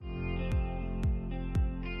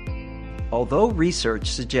Although research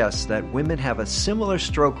suggests that women have a similar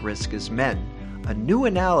stroke risk as men, a new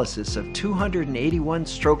analysis of 281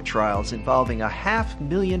 stroke trials involving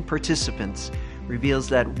 500,000 participants reveals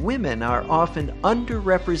that women are often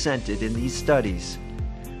underrepresented in these studies.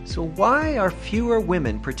 So why are fewer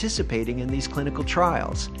women participating in these clinical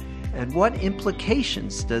trials? And what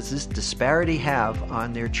implications does this disparity have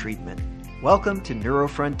on their treatment? Welcome to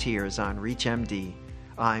NeuroFrontiers on ReachMD.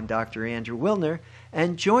 I'm Dr. Andrew Wilner,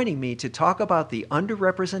 and joining me to talk about the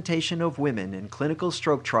underrepresentation of women in clinical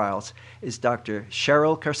stroke trials is Dr.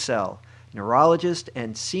 Cheryl Carcel, neurologist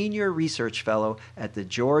and senior research fellow at the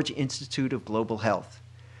George Institute of Global Health.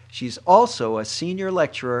 She's also a senior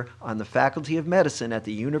lecturer on the Faculty of Medicine at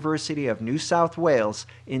the University of New South Wales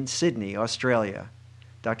in Sydney, Australia.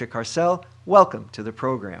 Dr. Carcel, welcome to the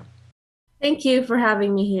program. Thank you for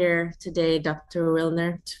having me here today, Dr.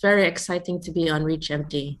 Wilner. It's very exciting to be on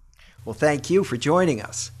ReachMD. Well, thank you for joining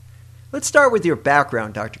us. Let's start with your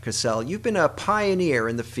background, Dr. Carcel. You've been a pioneer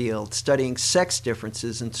in the field studying sex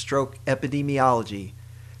differences in stroke epidemiology.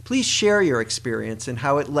 Please share your experience and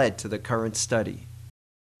how it led to the current study.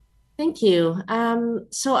 Thank you. My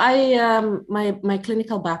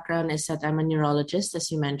clinical background is that I'm a neurologist, as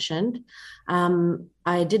you mentioned.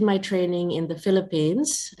 I did my training in the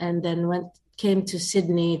Philippines and then came to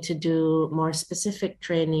Sydney to do more specific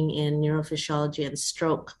training in neurophysiology and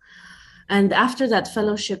stroke. And after that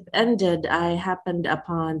fellowship ended, I happened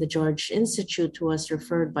upon the George Institute, who was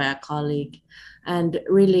referred by a colleague. And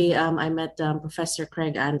really, I met Professor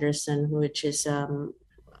Craig Anderson, which is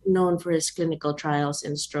known for his clinical trials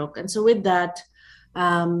in stroke. And so with that,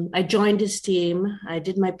 I joined his team. I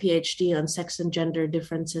did my PhD on sex and gender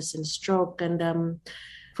differences in stroke. And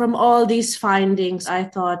from all these findings, I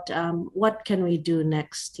thought, what can we do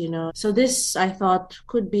next? So this, I thought,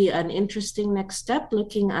 could be an interesting next step,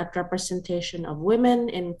 looking at representation of women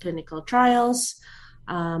in clinical trials.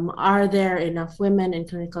 Are there enough women in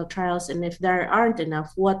clinical trials? And if there aren't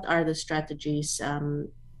enough, what are the strategies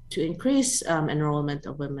to increase enrollment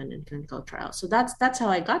of women in clinical trials? So that's how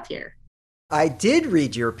I got here. I did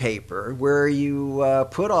read your paper where you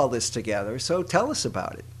put all this together, so tell us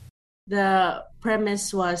about it. The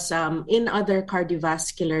premise was in other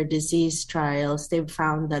cardiovascular disease trials, they've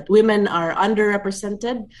found that women are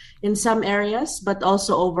underrepresented in some areas, but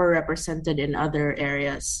also overrepresented in other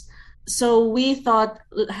areas. So we thought,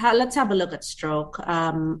 let's have a look at stroke.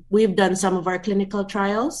 We've done some of our clinical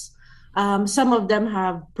trials. Some of them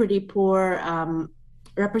have pretty poor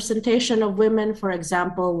representation of women. For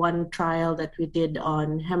example, one trial that we did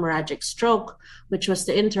on hemorrhagic stroke, which was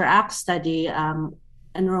the INTERACT study,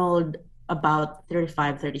 enrolled about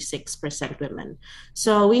 35-36% women.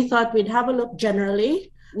 So we thought we'd have a look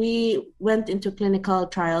generally. We went into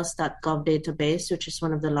clinicaltrials.gov database, which is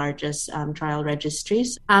one of the largest trial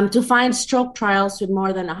registries, to find stroke trials with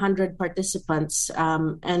more than 100 participants.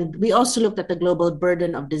 And we also looked at the global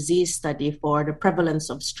burden of disease study for the prevalence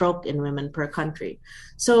of stroke in women per country.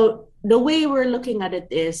 So the way we're looking at it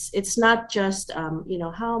is, it's not just,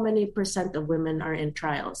 how many percent of women are in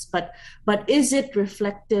trials, but is it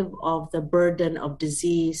reflective of the burden of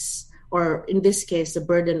disease, or in this case, the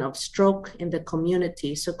burden of stroke in the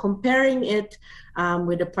community? So comparing it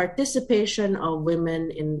with the participation of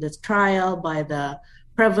women in the trial by the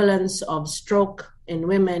prevalence of stroke in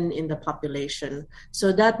women in the population.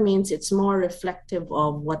 So that means it's more reflective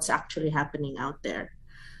of what's actually happening out there.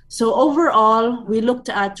 So overall, we looked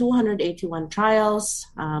at 281 trials,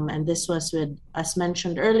 and this was with, as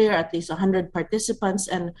mentioned earlier, at least 100 participants,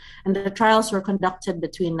 and the trials were conducted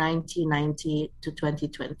between 1990 to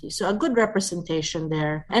 2020. So a good representation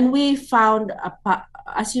there. And we found,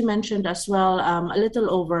 as you mentioned as well, a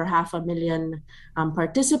little over 500,000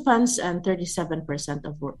 participants, and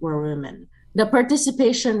 37% were women. The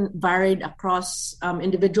participation varied across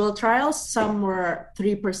individual trials. Some were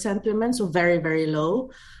 3% women, so very, very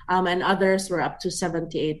low. And others were up to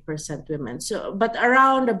 78% women. So, but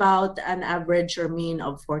around about an average or mean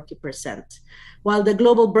of 40%. While the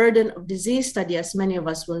global burden of disease study, as many of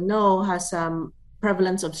us will know, has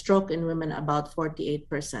prevalence of stroke in women about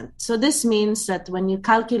 48%. So this means that when you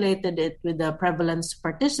calculated it with the prevalence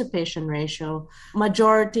participation ratio,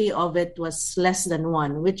 majority of it was less than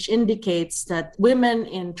 1, which indicates that women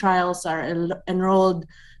in trials are enrolled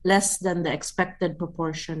less than the expected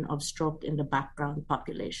proportion of stroke in the background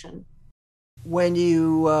population. When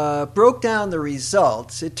you broke down the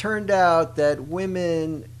results, it turned out that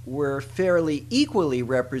women were fairly equally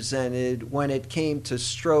represented when it came to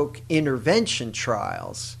stroke intervention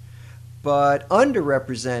trials, but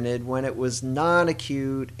underrepresented when it was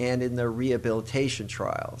non-acute and in the rehabilitation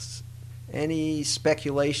trials. Any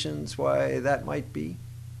speculations why that might be?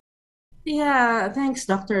 Yeah, thanks,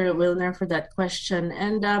 Dr. Wilner, for that question.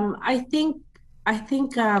 And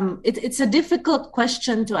it's a difficult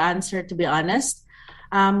question to answer, to be honest.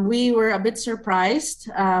 We were a bit surprised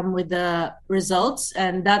with the results,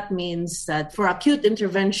 and that means that for acute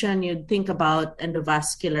intervention, you'd think about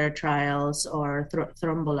endovascular trials or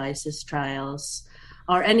thrombolysis trials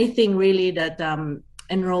or anything really that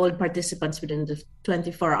enrolled participants within the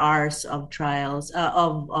 24 hours of trials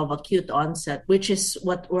of acute onset, which is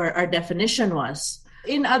what our definition was.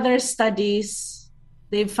 In other studies,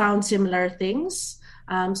 they've found similar things.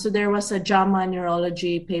 So there was a JAMA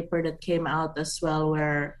Neurology paper that came out as well,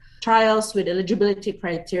 where trials with eligibility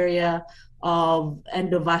criteria of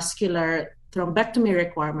endovascular thrombectomy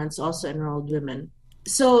requirements also enrolled women.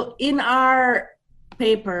 So in our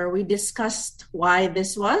paper, we discussed why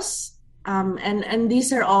this was. And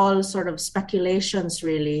these are all sort of speculations,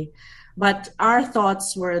 really. But our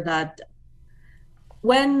thoughts were that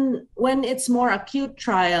when it's more acute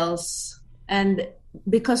trials, and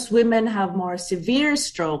because women have more severe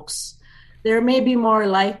strokes, they're maybe more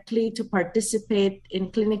likely to participate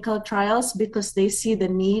in clinical trials because they see the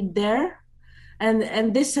need there.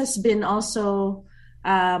 And this has been also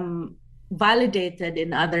validated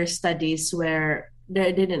in other studies where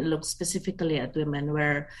they didn't look specifically at women,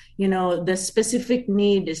 where the specific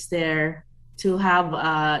need is there to have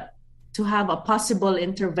a possible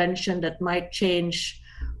intervention that might change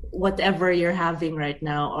whatever you're having right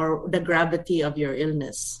now or the gravity of your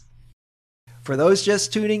illness. For those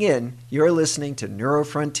just tuning in, you're listening to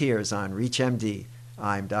Neurofrontiers on ReachMD.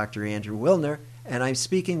 I'm Dr. Andrew Wilner, and I'm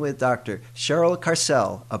speaking with Dr. Cheryl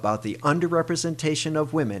Carcel about the underrepresentation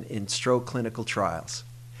of women in stroke clinical trials.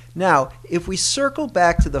 Now, if we circle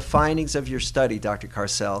back to the findings of your study, Dr.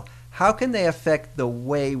 Carcel, how can they affect the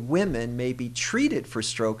way women may be treated for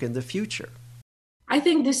stroke in the future? I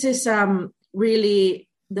think this is really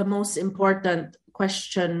the most important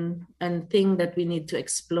question and thing that we need to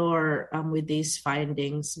explore with these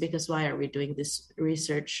findings, because why are we doing this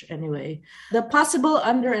research anyway? The possible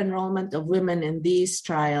under-enrollment of women in these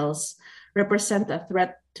trials represent a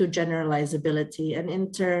threat to generalizability and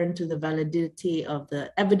in turn to the validity of the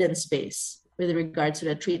evidence base with regard to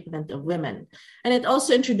the treatment of women. And it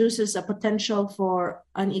also introduces a potential for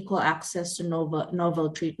unequal access to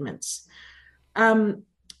novel treatments.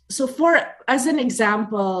 So as an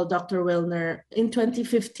example, Dr. Wilner, in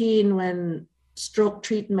 2015, when stroke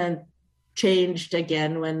treatment changed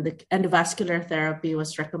again, when the endovascular therapy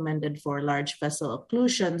was recommended for large vessel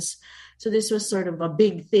occlusions, so this was sort of a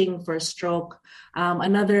big thing for stroke,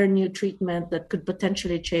 another new treatment that could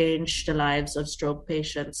potentially change the lives of stroke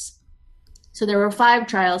patients. So there were 5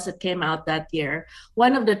 trials that came out that year.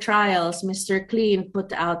 One of the trials, Mr. Clean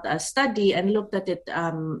put out a study and looked at it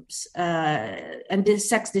and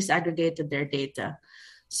sex disaggregated their data.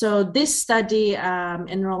 So this study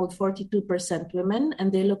enrolled 42% women,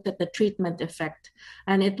 and they looked at the treatment effect.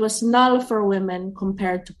 And it was null for women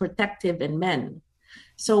compared to protective in men.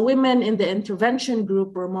 So women in the intervention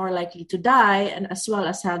group were more likely to die and as well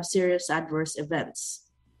as have serious adverse events.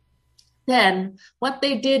 Then what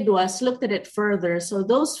they did was looked at it further. So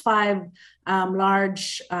those 5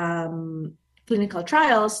 large clinical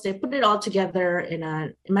trials, they put it all together in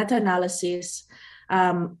a meta-analysis,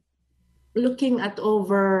 looking at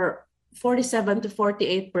over 47 to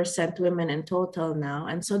 48% women in total now.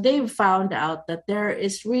 And so they've found out that there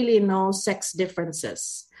is really no sex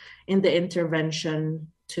differences in the intervention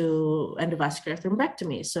to endovascular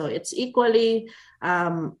thrombectomy. So it's equally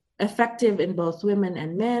effective in both women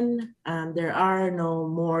and men. There are no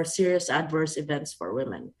more serious adverse events for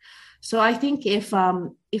women. So I think if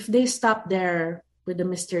they stop there with the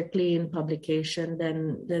Mr. Clean publication,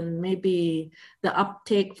 then maybe the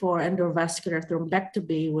uptake for endovascular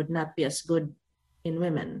thrombectomy would not be as good in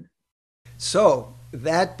women. So,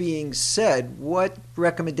 that being said, what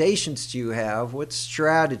recommendations do you have? What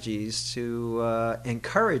strategies to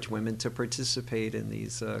encourage women to participate in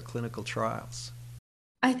these clinical trials?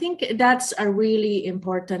 I think that's a really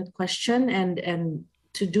important question. And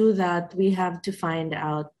to do that, we have to find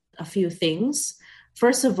out a few things.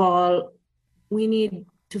 First of all, we need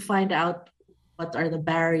to find out what are the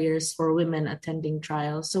barriers for women attending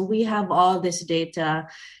trials. So we have all this data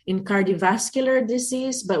in cardiovascular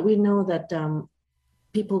disease, but we know that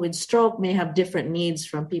people with stroke may have different needs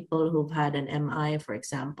from people who've had an MI, for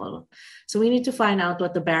example. So we need to find out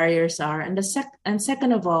what the barriers are. And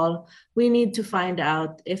second of all, we need to find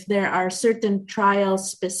out if there are certain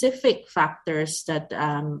trial-specific factors that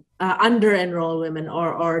under-enroll women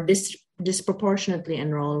or disproportionately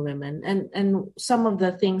enroll women. And some of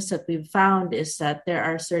the things that we've found is that there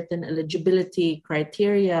are certain eligibility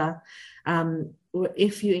criteria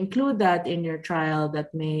if you include that in your trial, that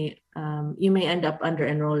you may end up under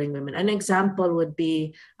enrolling women. An example would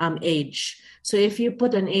be age. So if you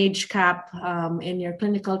put an age cap in your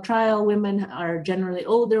clinical trial, women are generally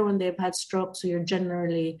older when they've had stroke, so you're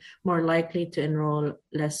generally more likely to enroll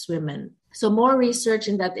less women. So more research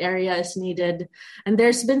in that area is needed. And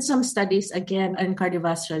there's been some studies, again, in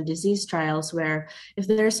cardiovascular disease trials where if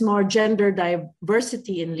there's more gender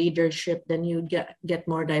diversity in leadership, then you get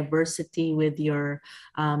more diversity with your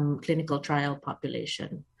clinical trial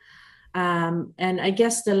population. And I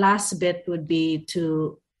guess the last bit would be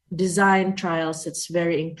to design trials that's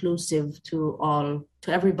very inclusive to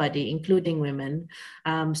everybody, including women.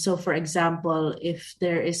 So for example, if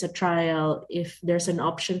there is a trial, if there's an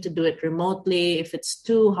option to do it remotely, if it's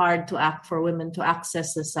too hard for women to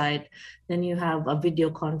access the site, then you have a video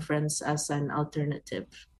conference as an alternative.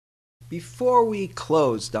 Before we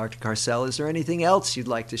close, Dr. Carcel, is there anything else you'd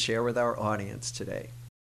like to share with our audience today?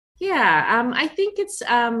 Yeah, I think it's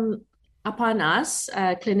upon us,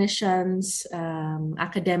 clinicians,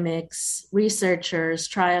 academics, researchers,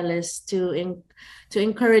 trialists, to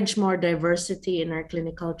encourage more diversity in our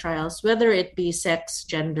clinical trials, whether it be sex,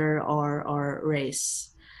 gender, or race.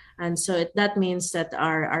 And so that means that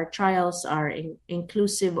our trials are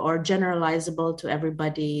inclusive or generalizable to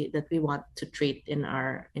everybody that we want to treat in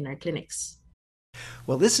our clinics.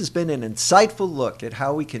 Well, this has been an insightful look at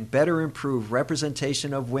how we can better improve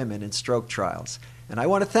representation of women in stroke trials. And I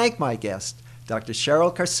want to thank my guest, Dr.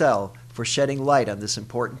 Cheryl Carcel, for shedding light on this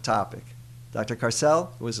important topic. Dr.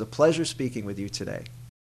 Carcel, it was a pleasure speaking with you today.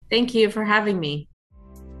 Thank you for having me.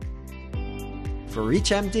 For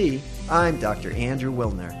ReachMD, I'm Dr. Andrew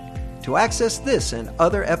Wilner. To access this and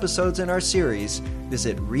other episodes in our series,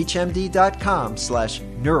 visit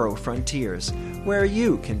reachmd.com/neurofrontiers, where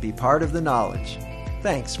you can be part of the knowledge.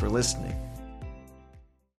 Thanks for listening.